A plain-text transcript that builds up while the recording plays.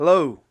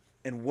Hello,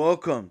 and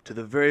welcome to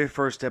the very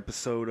first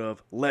episode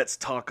of Let's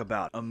Talk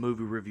About, a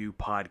movie review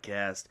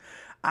podcast.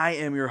 I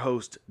am your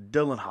host,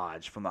 Dylan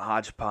Hodge from the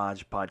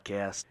Hodgepodge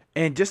Podcast.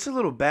 And just a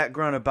little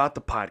background about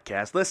the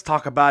podcast. Let's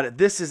talk about it.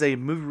 This is a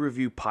movie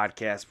review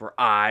podcast where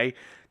I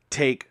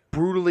take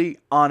brutally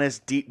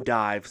honest deep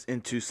dives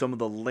into some of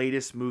the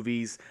latest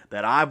movies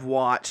that I've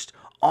watched,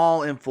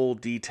 all in full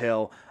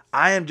detail.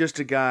 I am just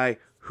a guy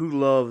who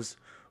loves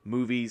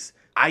movies.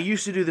 I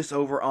used to do this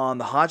over on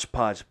the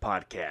Hodgepodge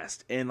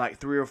Podcast in like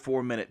 3 or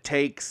 4 minute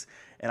takes,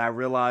 and I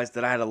realized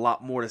that I had a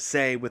lot more to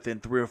say within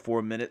 3 or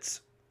 4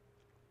 minutes.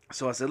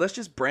 So I said, let's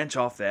just branch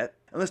off that,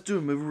 and let's do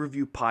a movie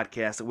review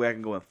podcast that way I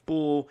can go in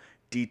full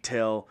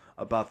detail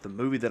about the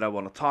movie that I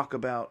want to talk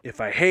about. If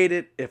I hate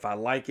it, if I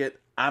like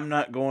it, I'm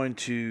not going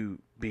to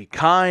be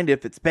kind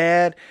if it's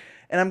bad,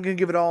 and I'm going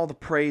to give it all the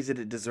praise that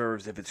it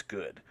deserves if it's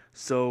good.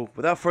 So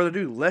without further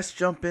ado, let's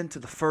jump into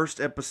the first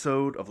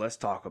episode of Let's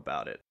Talk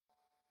About It.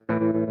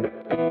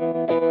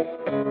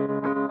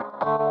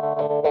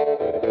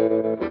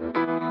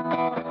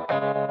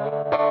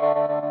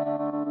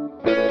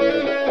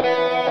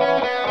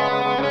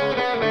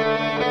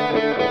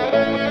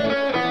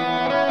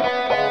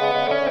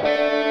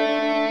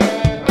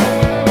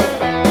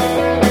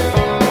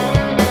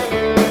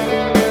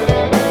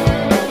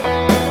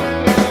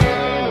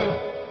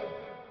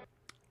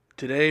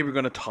 Today we're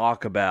going to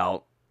talk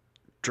about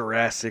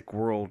Jurassic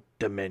World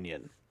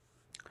Dominion.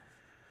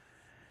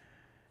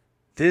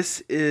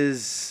 This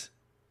is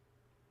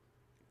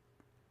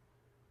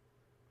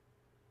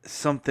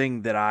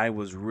something that I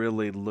was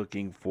really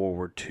looking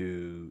forward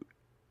to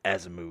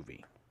as a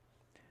movie.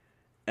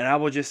 And I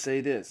will just say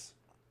this.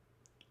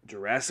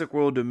 Jurassic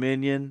World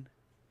Dominion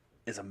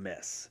is a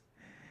mess.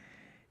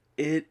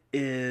 It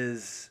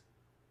is...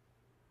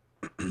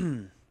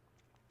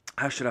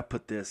 how should I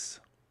put this?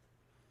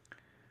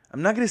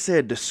 I'm not going to say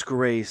a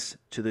disgrace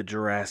to the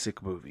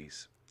Jurassic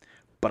movies,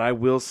 but I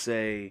will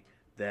say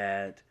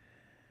that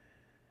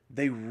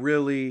they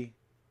really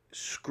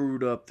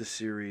screwed up the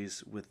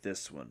series with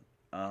this one.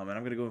 And I'm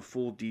going to go in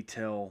full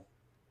detail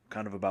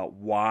kind of about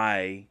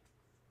why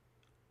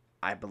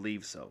I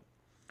believe so.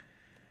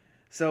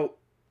 So,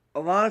 a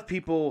lot of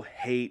people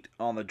hate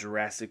on the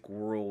Jurassic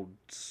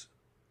Worlds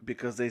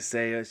because they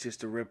say it's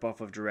just a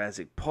ripoff of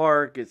Jurassic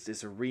Park, it's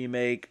just a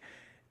remake.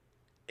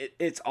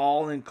 It's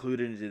all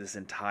included into this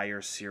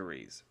entire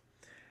series.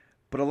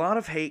 But a lot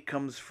of hate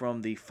comes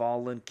from the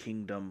Fallen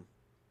Kingdom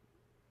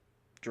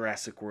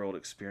Jurassic World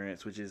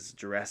experience, which is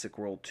Jurassic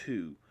World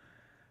 2,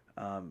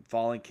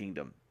 Fallen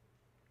Kingdom.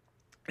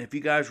 If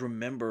you guys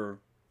remember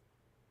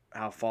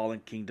how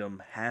Fallen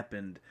Kingdom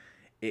happened,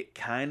 it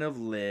kind of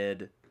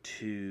led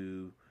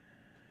to...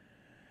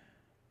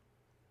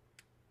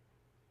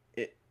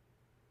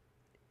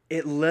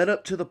 It led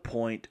up to the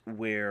point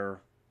where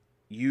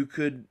you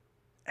could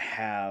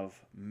have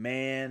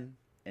man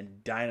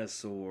and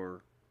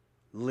dinosaur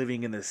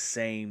living in the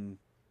same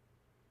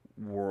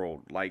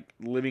world, like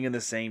living in the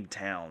same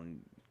town.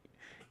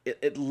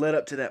 It led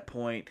up to that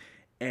point,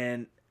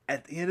 and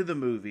at the end of the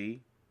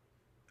movie,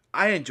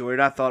 I enjoyed it.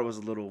 I thought it was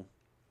a little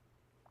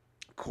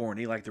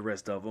corny like the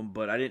rest of them,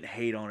 but I didn't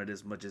hate on it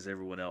as much as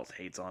everyone else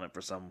hates on it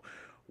for some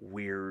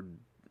weird,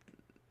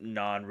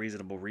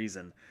 non-reasonable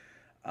reason.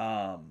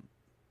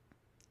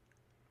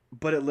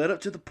 But it led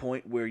up to the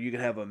point where you could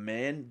have a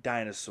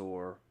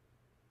man-dinosaur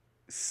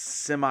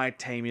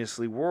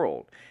simultaneously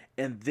world.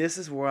 And this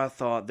is where I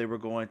thought they were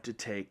going to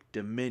take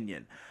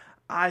Dominion.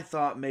 I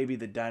thought maybe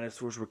the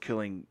dinosaurs were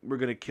going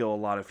to kill a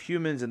lot of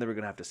humans and they were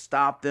going to have to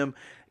stop them.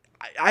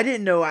 I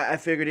didn't know. I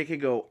figured it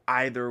could go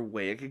either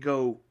way. It could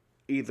go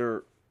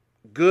either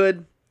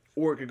good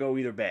or it could go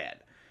either bad.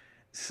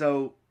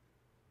 So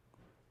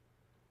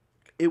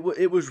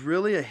it was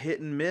really a hit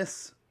and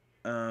miss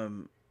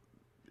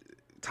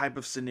type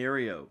of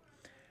scenario.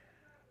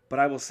 But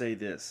I will say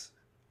this.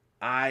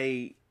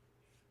 I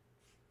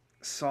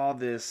saw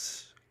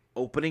this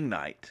opening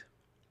night.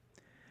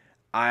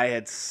 I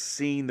had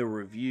seen the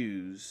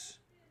reviews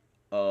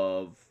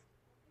of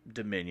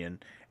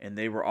Dominion, and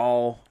they were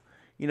all,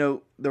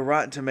 the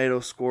Rotten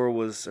Tomatoes score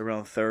was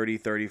around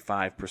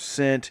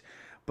 30-35%,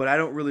 but I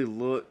don't really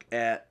look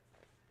at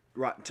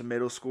Rotten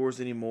Tomatoes scores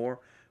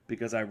anymore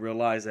because I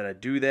realize that I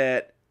do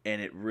that,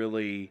 and it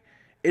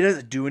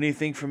doesn't do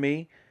anything for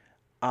me.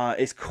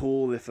 It's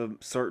cool if a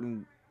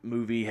certain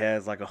movie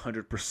has like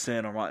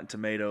 100% on Rotten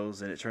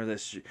Tomatoes and it turns out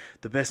it's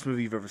the best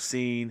movie you've ever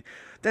seen.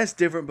 That's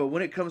different, but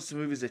when it comes to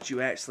movies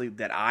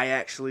that I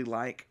actually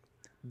like,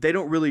 they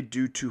don't really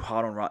do too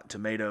hot on Rotten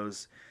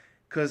Tomatoes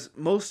because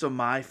most of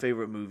my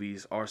favorite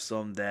movies are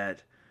some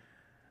that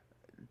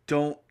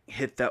don't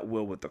hit that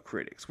well with the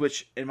critics,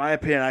 which in my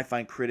opinion I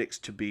find critics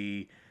to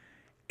be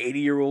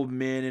 80-year-old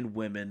men and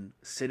women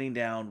sitting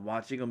down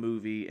watching a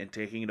movie and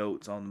taking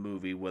notes on the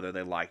movie whether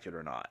they liked it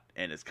or not.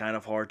 And it's kind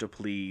of hard to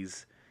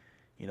please,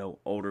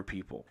 older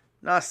people.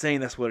 Not saying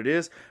that's what it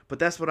is, but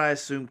that's what I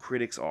assume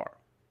critics are,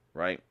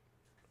 right?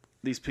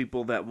 These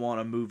people that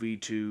want a movie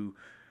to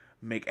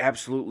make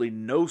absolutely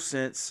no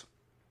sense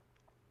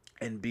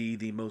and be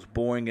the most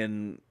boring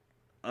and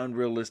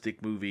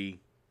unrealistic movie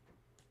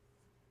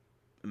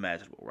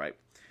imaginable, right?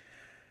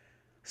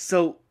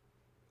 So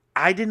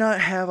I did not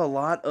have a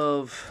lot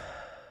of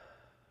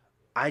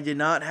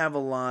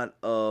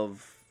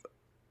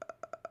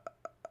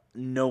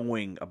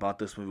knowing about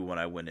this movie when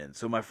I went in.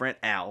 So my friend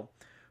Al,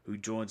 who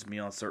joins me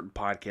on certain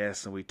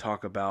podcasts and we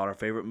talk about our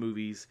favorite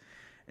movies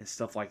and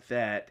stuff like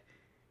that,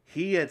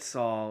 he had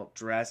saw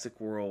Jurassic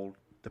World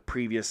the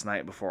previous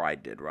night before I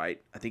did,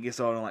 right? I think he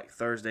saw it on like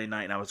Thursday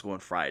night and I was going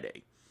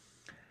Friday.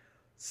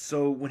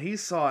 So when he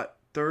saw it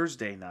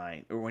Thursday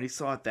night, or when he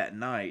saw it that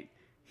night,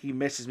 he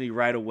messaged me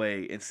right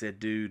away and said,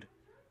 "Dude,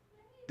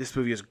 this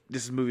movie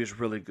is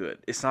really good.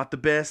 It's not the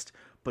best,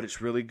 but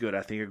it's really good.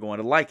 I think you're going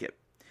to like it."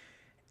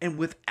 And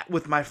with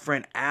my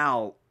friend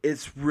Al,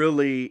 it's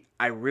really,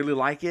 I really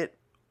like it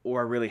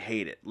or I really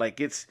hate it. Like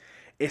it's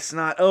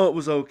not, oh, it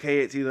was okay.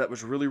 It's either that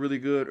was really, really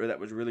good or that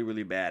was really,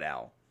 really bad,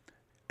 Al.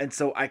 And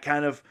so I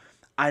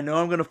know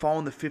I'm going to fall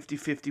in the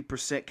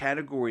 50-50%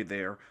 category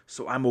there,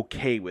 so I'm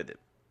okay with it.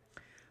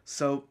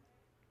 So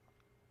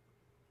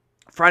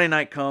Friday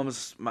night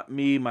comes,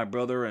 me, my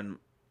brother, and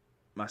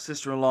my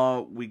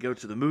sister-in-law, we go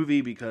to the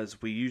movie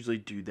because we usually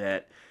do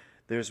that.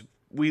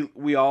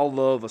 We all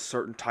love a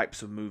certain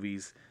types of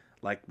movies.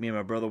 Like me and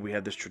my brother, we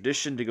have this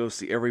tradition to go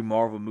see every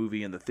Marvel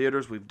movie in the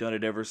theaters. We've done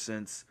it ever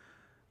since,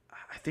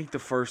 I think the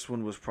first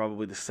one was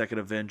probably the second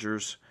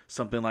Avengers,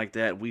 something like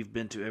that. We've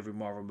been to every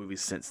Marvel movie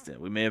since then.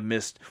 We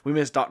missed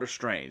Doctor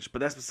Strange, but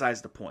that's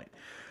besides the point.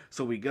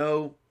 So we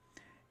go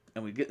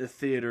and we get in the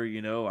theater.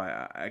 You know,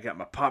 I got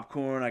my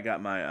popcorn, I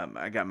got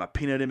my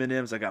peanut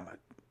M&Ms, I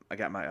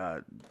got my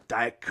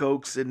Diet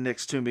Coke sitting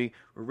next to me.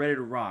 We're ready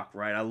to rock,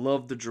 right? I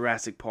love the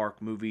Jurassic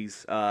Park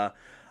movies. I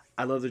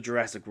love the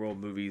Jurassic World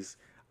movies.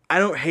 I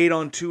don't hate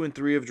on 2 and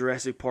 3 of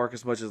Jurassic Park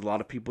as much as a lot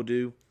of people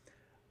do.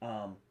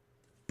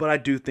 But I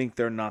do think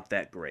they're not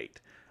that great.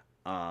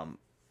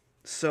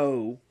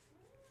 So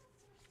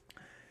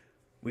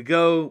we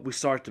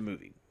start the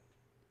movie.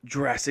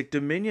 Jurassic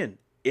Dominion.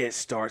 It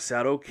starts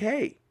out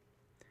okay.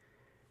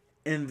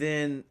 And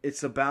then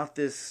it's about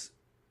this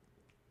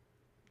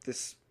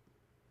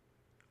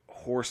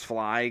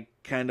horsefly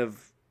kind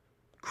of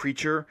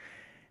creature,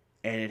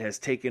 and it has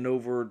taken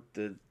over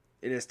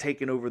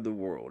the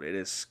world. It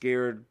has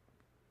scared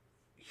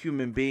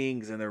human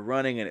beings, and they're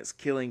running and it's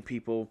killing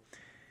people,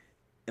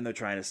 and they're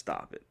trying to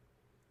stop it.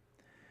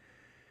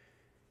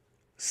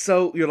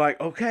 So you're like,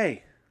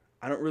 okay,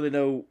 I don't really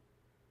know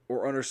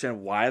or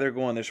understand why they're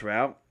going this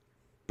route,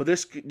 but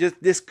this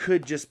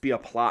could just be a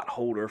plot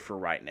holder for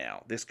right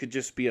now. This could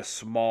just be a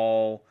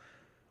small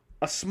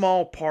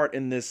part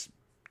in this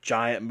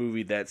giant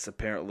movie that's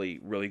apparently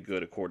really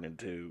good according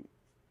to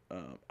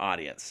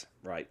audience,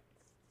 right?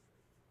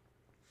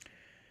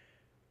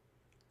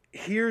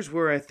 Here's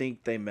where I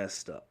think they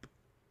messed up.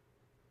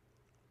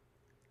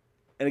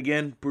 And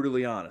again,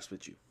 brutally honest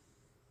with you.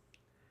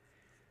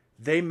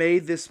 They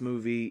made this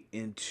movie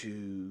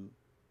into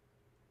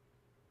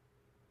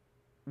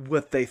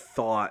what they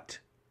thought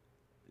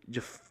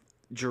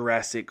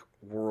Jurassic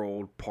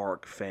World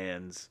Park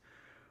fans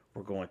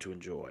were going to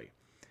enjoy.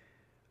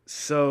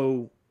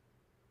 So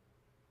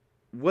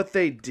what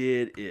they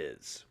did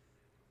is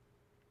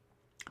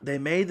they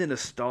made the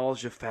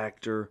nostalgia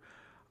factor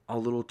a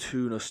little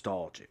too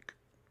nostalgic.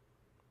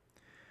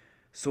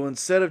 So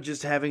instead of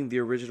just having the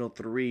original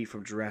 3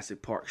 from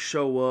Jurassic Park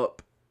show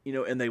up, you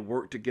know, and they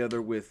work together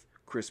with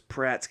Chris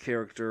Pratt's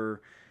character,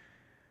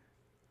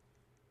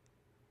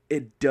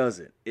 it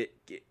doesn't.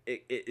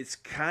 It's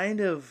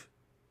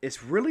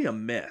really a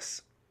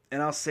mess.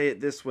 And I'll say it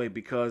this way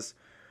because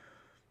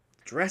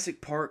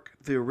Jurassic Park,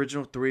 the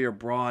original 3 are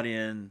brought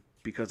in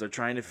because they're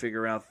trying to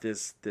figure out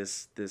this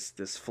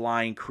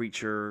flying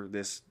creature.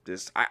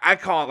 I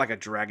call it like a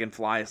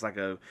dragonfly. It's like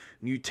a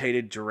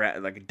mutated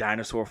like a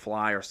dinosaur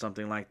fly or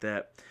something like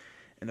that.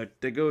 And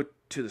they go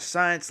to the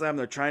science lab and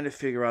they're trying to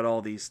figure out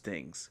all these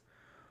things.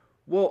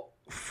 Well,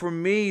 for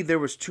me, there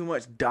was too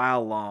much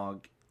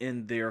dialogue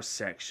in their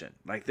section.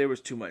 Like there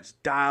was too much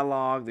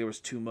dialogue. There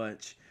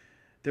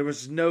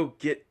was no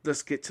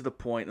let's get to the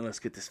point and let's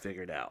get this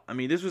figured out. I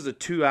mean, this was a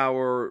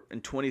 2-hour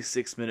and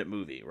 26-minute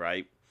movie,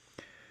 right?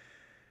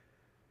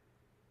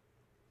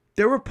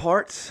 There were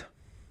parts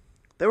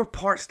that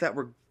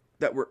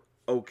were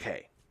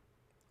okay.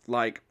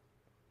 Like,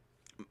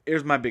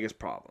 here's my biggest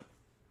problem.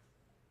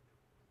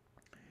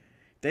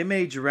 They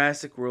made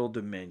Jurassic World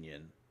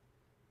Dominion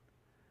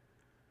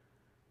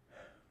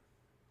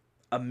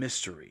a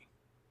mystery,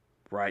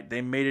 right?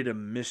 They made it a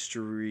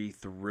mystery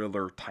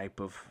thriller type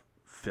of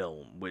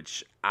film,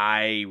 which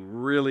I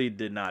really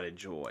did not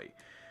enjoy.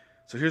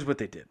 So here's what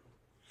they did.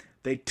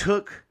 They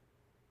took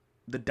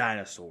the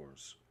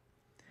dinosaurs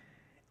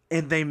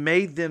and they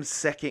made them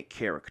second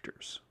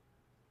characters,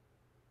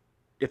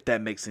 if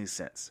that makes any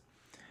sense.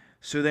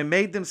 So they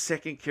made them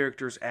second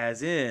characters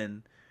as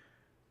in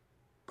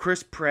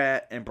Chris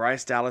Pratt and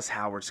Bryce Dallas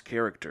Howard's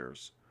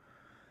characters.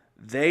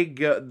 They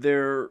got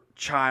their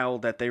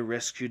child that they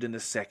rescued in the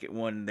second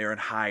one. They're in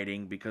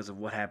hiding because of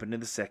what happened in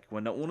the second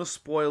one. Don't want to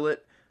spoil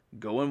it.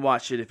 Go and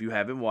watch it if you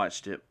haven't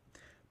watched it.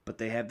 But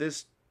they have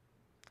this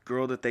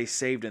girl that they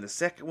saved in the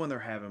second one, they're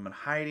having them in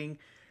hiding.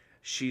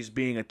 She's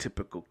being a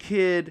typical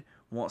kid,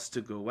 wants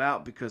to go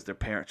out because their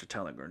parents are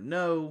telling her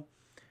no.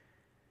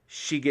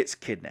 She gets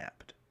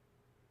kidnapped.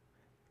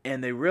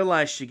 And they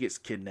realize she gets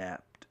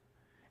kidnapped.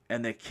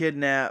 And they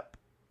kidnap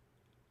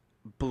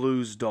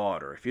Blue's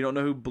daughter. If you don't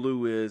know who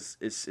Blue is,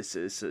 it's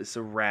a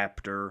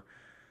raptor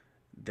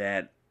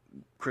that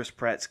Chris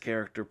Pratt's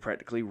character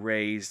practically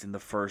raised in the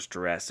first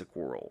Jurassic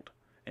World.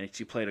 And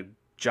she played a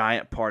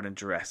giant part in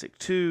Jurassic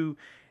 2.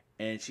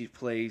 And you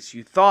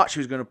thought she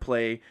was going to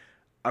play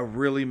a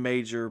really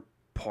major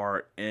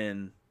part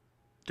in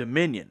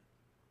Dominion.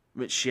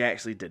 But she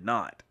actually did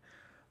not.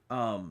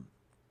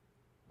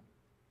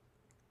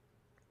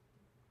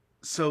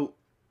 So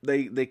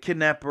they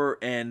kidnap her,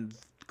 and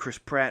Chris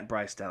Pratt and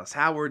Bryce Dallas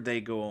Howard, they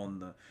go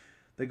on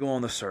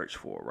the search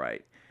for her,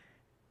 right?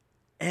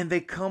 And they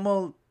come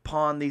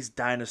upon these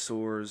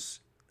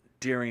dinosaurs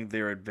during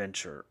their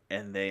adventure,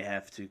 and they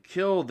have to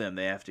kill them.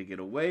 They have to get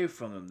away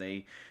from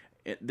them.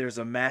 There's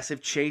a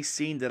massive chase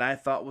scene that I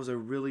thought was a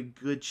really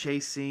good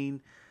chase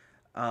scene.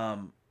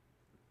 But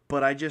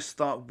I just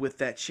thought with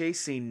that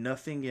chase scene,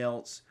 nothing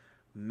else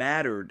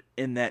mattered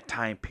in that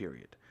time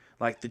period.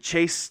 Like the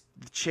chase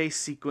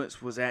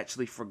sequence was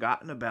actually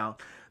forgotten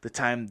about the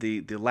time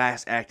the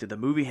last act of the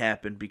movie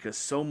happened, because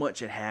so much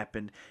had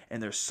happened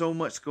and there's so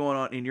much going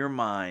on in your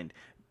mind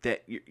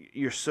that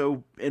you're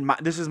so,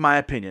 this is my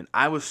opinion,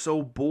 I was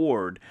so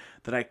bored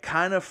that I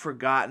kind of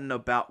forgotten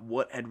about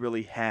what had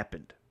really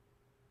happened.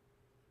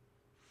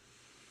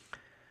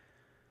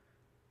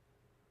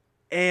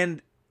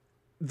 And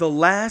the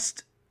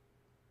last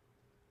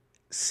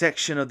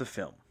section of the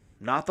film,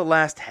 not the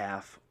last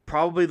half,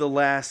 probably the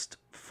last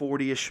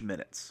 40-ish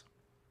minutes,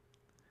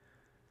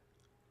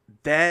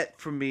 that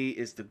for me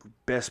is the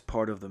best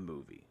part of the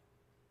movie.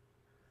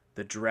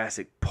 The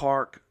Jurassic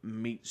Park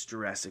meets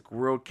Jurassic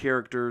World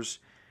characters,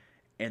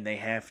 and they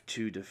have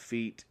to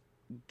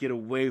get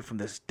away from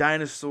this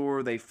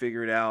dinosaur. They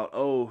figured out,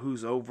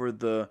 who's over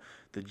the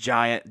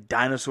giant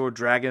dinosaur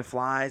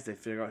dragonflies. They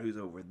figure out who's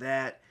over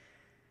that.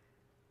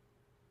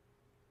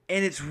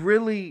 And that's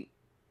really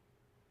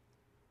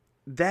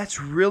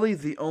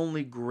the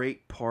only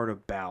great part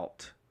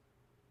about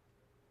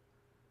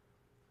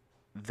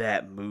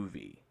that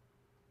movie.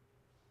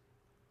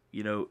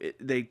 You know,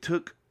 they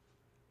took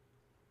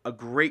a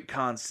great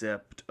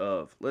concept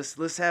of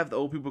let's have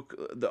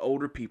the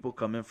older people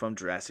coming from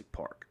Jurassic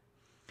Park,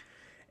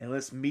 and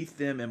let's meet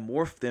them and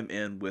morph them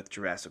in with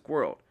Jurassic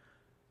World.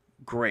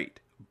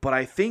 Great, but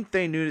I think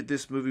they knew that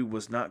this movie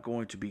was not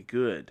going to be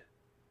good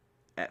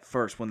at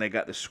first when they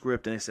got the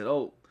script, and they said,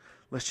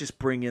 let's just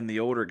bring in the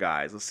older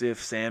guys. Let's see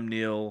if Sam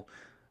Neill,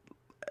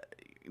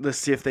 let's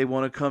see if they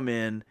want to come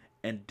in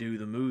and do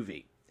the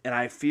movie. And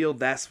I feel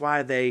that's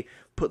why they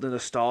put the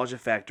nostalgia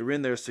factor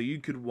in there, so you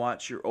could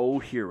watch your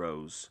old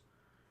heroes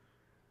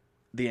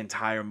the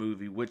entire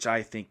movie, which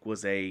I think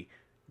was a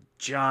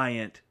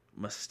giant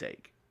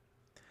mistake.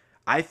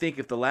 I think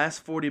if the last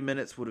 40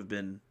 minutes would have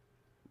been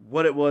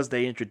what it was,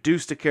 they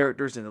introduced the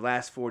characters in the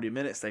last 40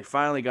 minutes, they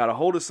finally got a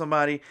hold of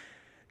somebody,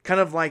 kind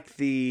of like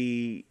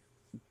the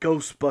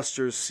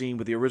Ghostbusters scene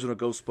with the original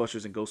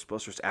Ghostbusters and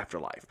Ghostbusters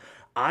Afterlife.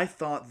 I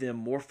thought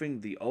them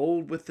morphing the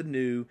old with the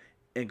new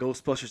in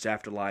Ghostbusters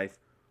Afterlife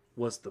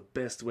was the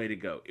best way to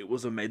go. It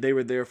was amazing. They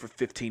were there for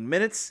 15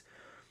 minutes,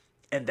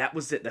 and that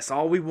was it. That's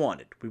all we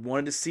wanted. We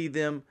wanted to see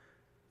them,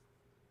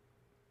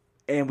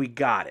 and we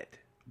got it.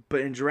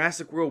 But in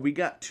Jurassic World, we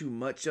got too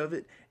much of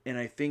it, and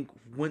I think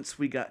once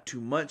we got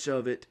too much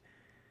of it,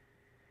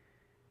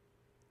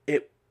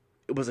 it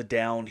was a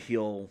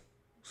downhill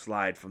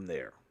slide from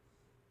there.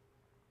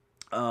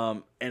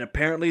 And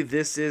apparently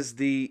this is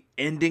the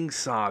ending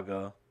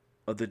saga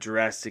of the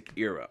Jurassic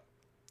era.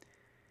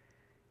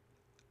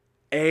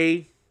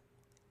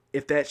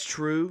 If that's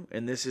true,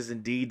 and this is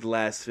indeed the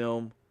last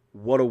film,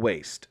 what a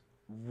waste.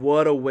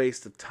 What a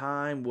waste of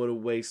time. What a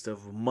waste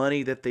of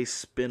money that they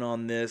spent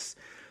on this.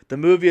 The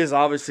movie is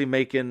obviously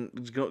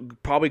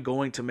probably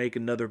going to make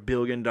another $1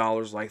 billion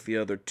like the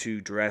other two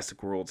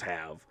Jurassic Worlds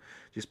have,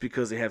 just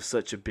because they have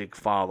such a big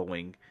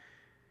following.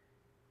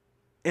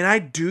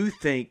 And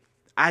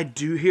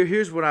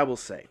here's what I will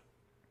say.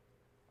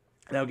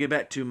 And I'll get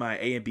back to my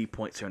A and B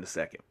points here in a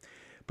second.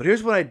 But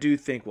here's what I do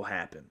think will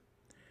happen.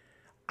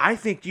 I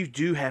think you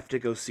do have to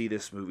go see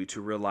this movie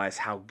to realize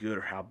how good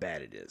or how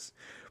bad it is.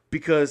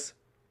 Because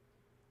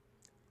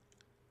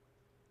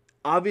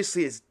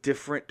obviously it's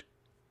different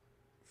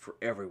for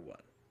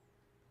everyone.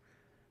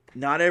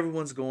 Not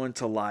everyone's going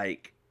to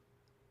like...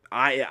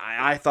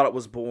 I thought it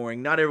was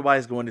boring. Not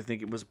everybody's going to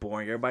think it was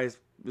boring.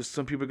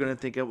 Some people are going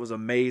to think it was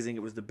amazing.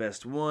 It was the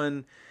best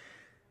one.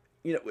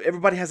 You know,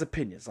 everybody has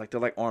opinions. Like, they're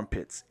like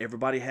armpits.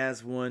 Everybody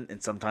has one,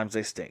 and sometimes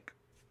they stink.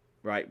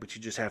 Right? But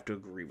you just have to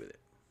agree with it.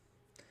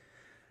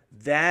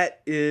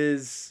 That's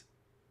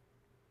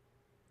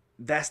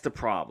the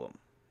problem.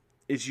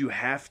 Is you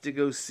have to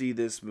go see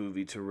this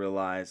movie to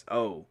realize,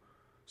 so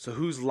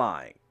who's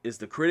lying? Is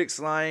the critics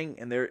lying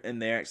and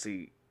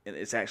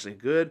it's actually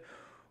good?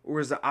 Or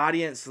is the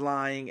audience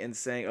lying and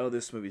saying,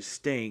 this movie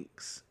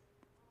stinks?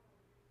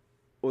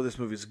 or this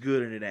movie is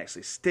good and it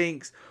actually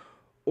stinks,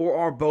 or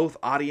are both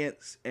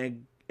audience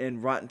and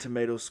Rotten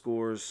Tomatoes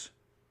scores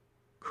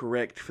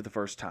correct for the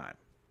first time?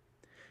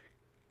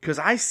 Because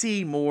I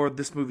see more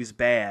this movie's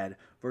bad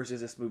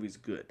versus this movie's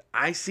good.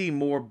 I see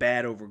more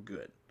bad over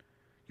good.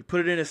 You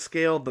put it in a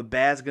scale, the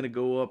bad's going to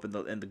go up and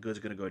the good's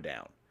going to go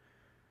down.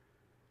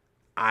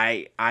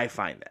 I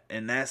find that,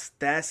 and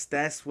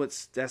that's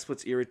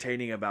what's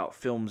irritating about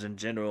films in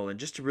general, and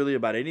just really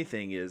about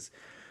anything, is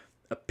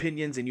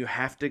opinions. And you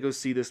have to go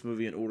see this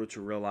movie in order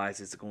to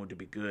realize, is it going to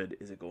be good?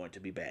 Is it going to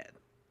be bad?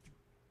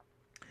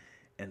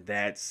 And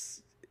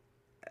that's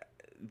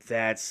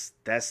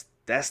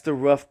the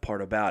rough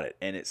part about it,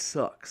 and it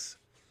sucks.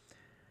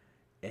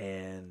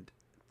 And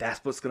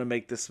that's what's going to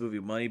make this movie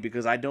money,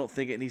 because I don't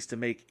think it needs to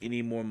make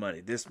any more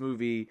money. This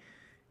movie,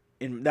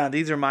 now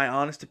these are my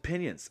honest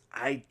opinions.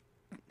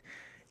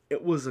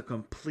 It was a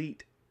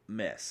complete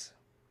mess.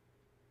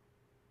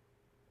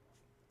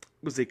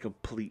 It was a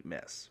complete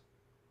mess.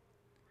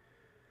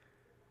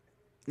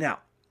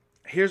 Now,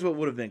 here's what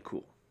would have been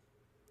cool.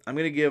 I'm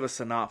going to give a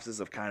synopsis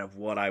of kind of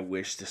what I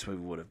wish this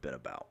movie would have been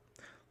about.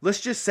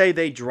 Let's just say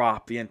they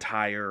drop the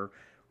entire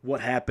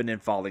what happened in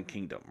Fallen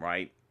Kingdom,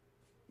 right?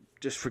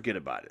 Just forget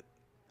about it.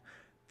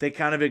 They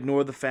kind of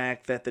ignore the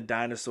fact that the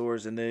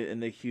dinosaurs and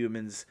the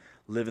humans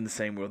live in the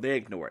same world. They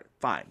ignore it.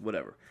 Fine,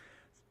 whatever.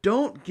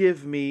 Don't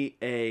give me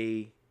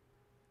a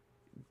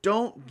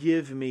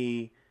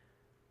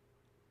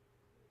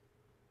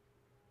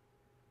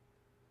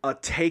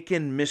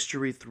Taken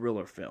mystery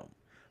thriller film,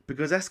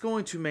 because that's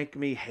going to make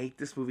me hate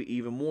this movie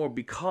even more,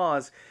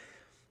 because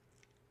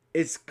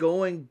it's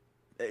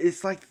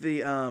like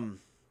the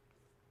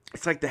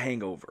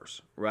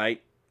Hangovers,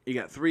 right? You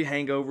got 3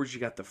 Hangovers. You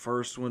got the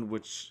first one,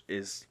 which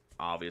is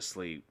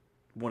obviously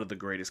one of the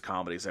greatest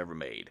comedies ever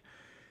made.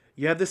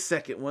 You have the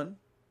second one,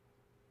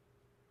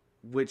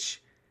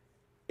 which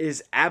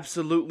is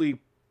absolutely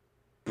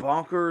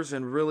bonkers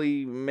and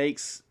really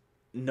makes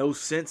no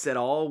sense at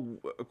all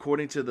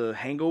according to the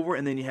Hangover.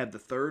 And then you have the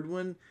third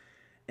one,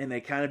 and they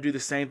kind of do the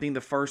same thing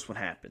the first one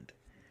happened.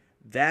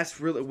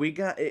 That's really,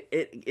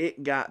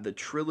 it got the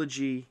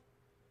trilogy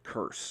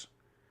curse.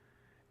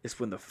 It's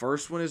when the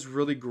first one is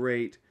really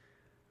great,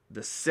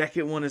 the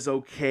second one is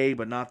okay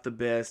but not the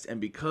best,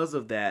 and because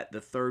of that,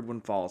 the third one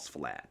falls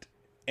flat.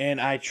 And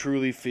I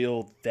truly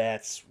feel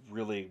that's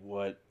really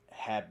what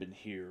happened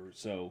here.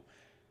 So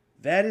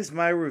that is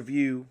my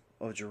review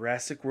of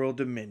Jurassic World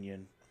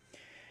Dominion.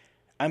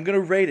 I'm going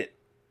to rate it.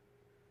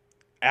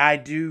 I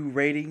do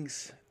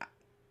ratings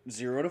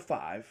 0 to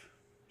 5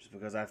 just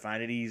because I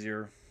find it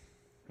easier.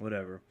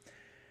 Whatever.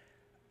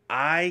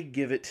 I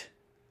give it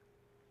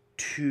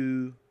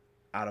 2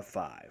 out of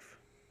 5.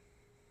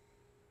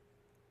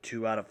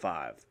 2 out of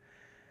 5.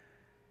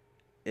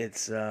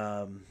 It's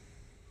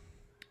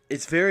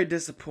very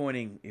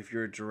disappointing if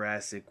you're a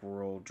Jurassic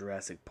World,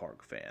 Jurassic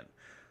Park fan.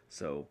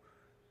 So,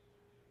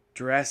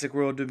 Jurassic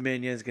World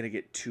Dominion is going to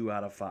get 2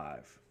 out of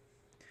 5.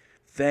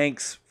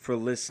 Thanks for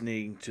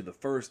listening to the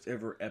first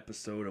ever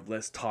episode of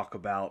Let's Talk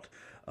About,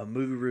 a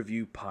movie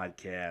review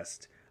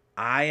podcast.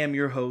 I am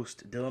your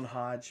host, Dylan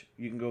Hodge.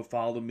 You can go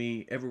follow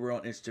me everywhere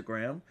on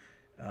Instagram,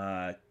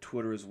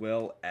 Twitter as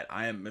well, at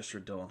I am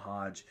Mr. Dylan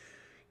Hodge.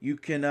 You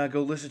can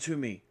go listen to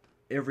me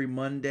every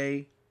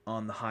Monday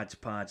on the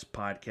Hodgepodge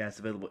podcast,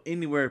 available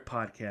anywhere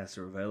podcasts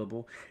are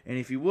available. And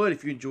if you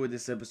enjoyed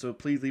this episode,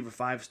 please leave a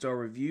 5-star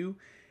review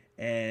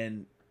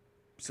and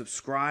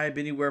subscribe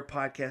anywhere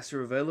podcasts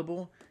are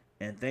available.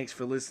 And thanks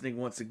for listening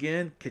once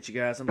again. Catch you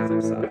guys on the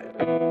flip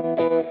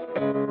side.